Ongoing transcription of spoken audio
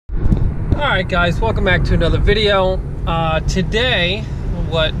Alright guys, welcome back to another video. Today,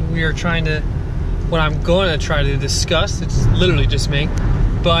 what I'm going to try to discuss, it's literally just me,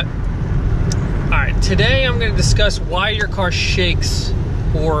 but alright, today I'm going to discuss why your car shakes,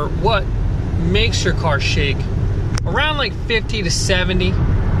 or what makes your car shake around like 50 to 70.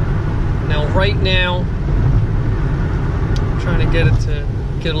 Now right now, I'm trying to get it to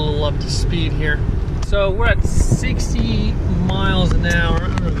get a little up to speed here. So we're at 60 miles an hour. I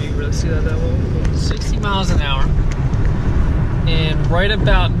don't know if you can really see that well. 60 miles an hour. And right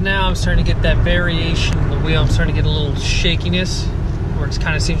about now, I'm starting to get that variation in the wheel. I'm starting to get a little shakiness, where it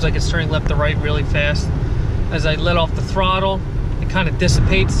kind of seems like it's turning left to right really fast. As I let off the throttle, it kind of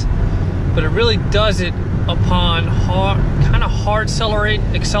dissipates. But it really does it upon hard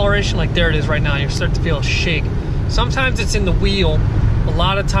acceleration, like there it is right now. You start to feel a shake. Sometimes it's in the wheel. A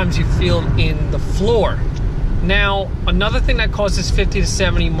lot of times you feel in the floor. Now, another thing that causes 50 to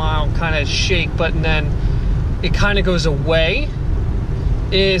 70 mile kind of shake, but then it kind of goes away,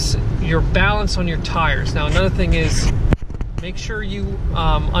 is your balance on your tires. Now, another thing is, make sure you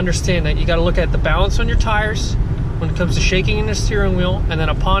understand that you got to look at the balance on your tires when it comes to shaking in the steering wheel, and then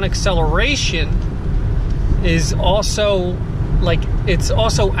upon acceleration is also, it's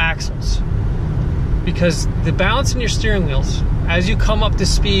also axles. Because the balance in your steering wheels, as you come up to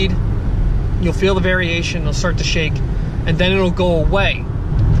speed, you'll feel the variation, it'll start to shake, and then it'll go away.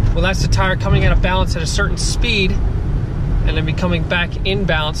 Well, that's the tire coming out of balance at a certain speed, and then becoming back in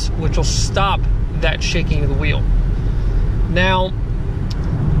balance, which will stop that shaking of the wheel. Now,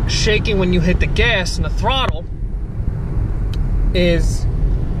 shaking when you hit the gas and the throttle is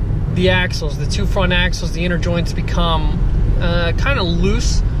the axles, the two front axles, the inner joints become kind of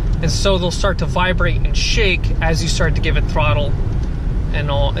loose, and so they'll start to vibrate and shake as you start to give it throttle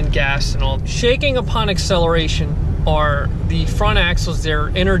and gas and all. Shaking upon acceleration are the front axles, their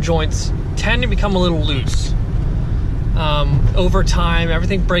inner joints tend to become a little loose. Over time,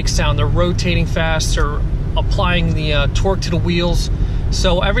 everything breaks down. They're rotating fast, or applying the torque to the wheels.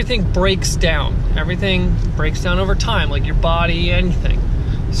 So everything breaks down. Everything breaks down over time, like your body, anything.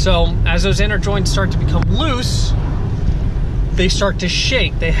 So as those inner joints start to become loose, they start to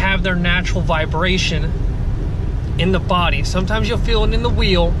shake. They have their natural vibration in the body. Sometimes you'll feel it in the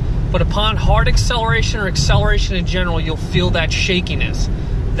wheel, but upon hard acceleration or acceleration in general, you'll feel that shakiness.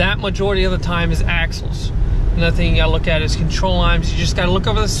 That majority of the time is axles. Another thing you gotta look at is control arms. You just gotta look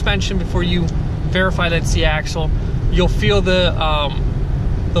over the suspension before you verify that it's the axle. You'll feel the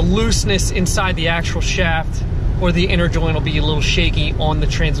looseness inside the actual shaft, or the inner joint will be a little shaky on the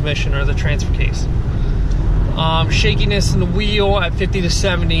transmission or the transfer case. Shakiness in the wheel at 50 to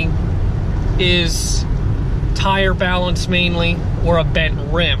 70 is tire balance mainly, or a bent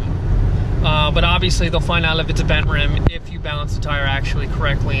rim. But obviously they'll find out if it's a bent rim if you balance the tire actually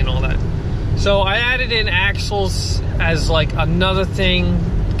correctly and all that. So I added in axles as like another thing,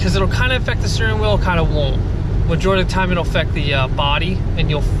 because it'll kind of affect the steering wheel, kind of won't. Majority of the time it'll affect the body, and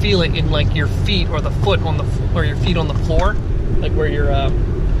you'll feel it in like your feet, or the foot on the, or your feet on the floor, like where your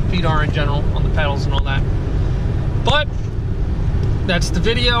feet are in general, on the pedals and all that. But that's the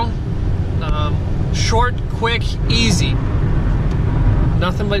video. Short, quick, easy.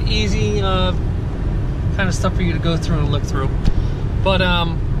 Nothing but easy kind of stuff for you to go through and look through. But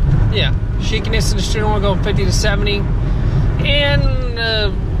yeah, shakiness in the steering wheel going 50 to 70, and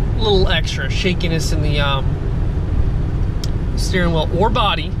a little extra shakiness in the steering wheel or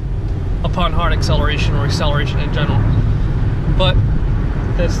body upon hard acceleration or acceleration in general. But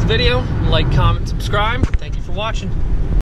that's the video. Like, comment, subscribe. Thank you for watching.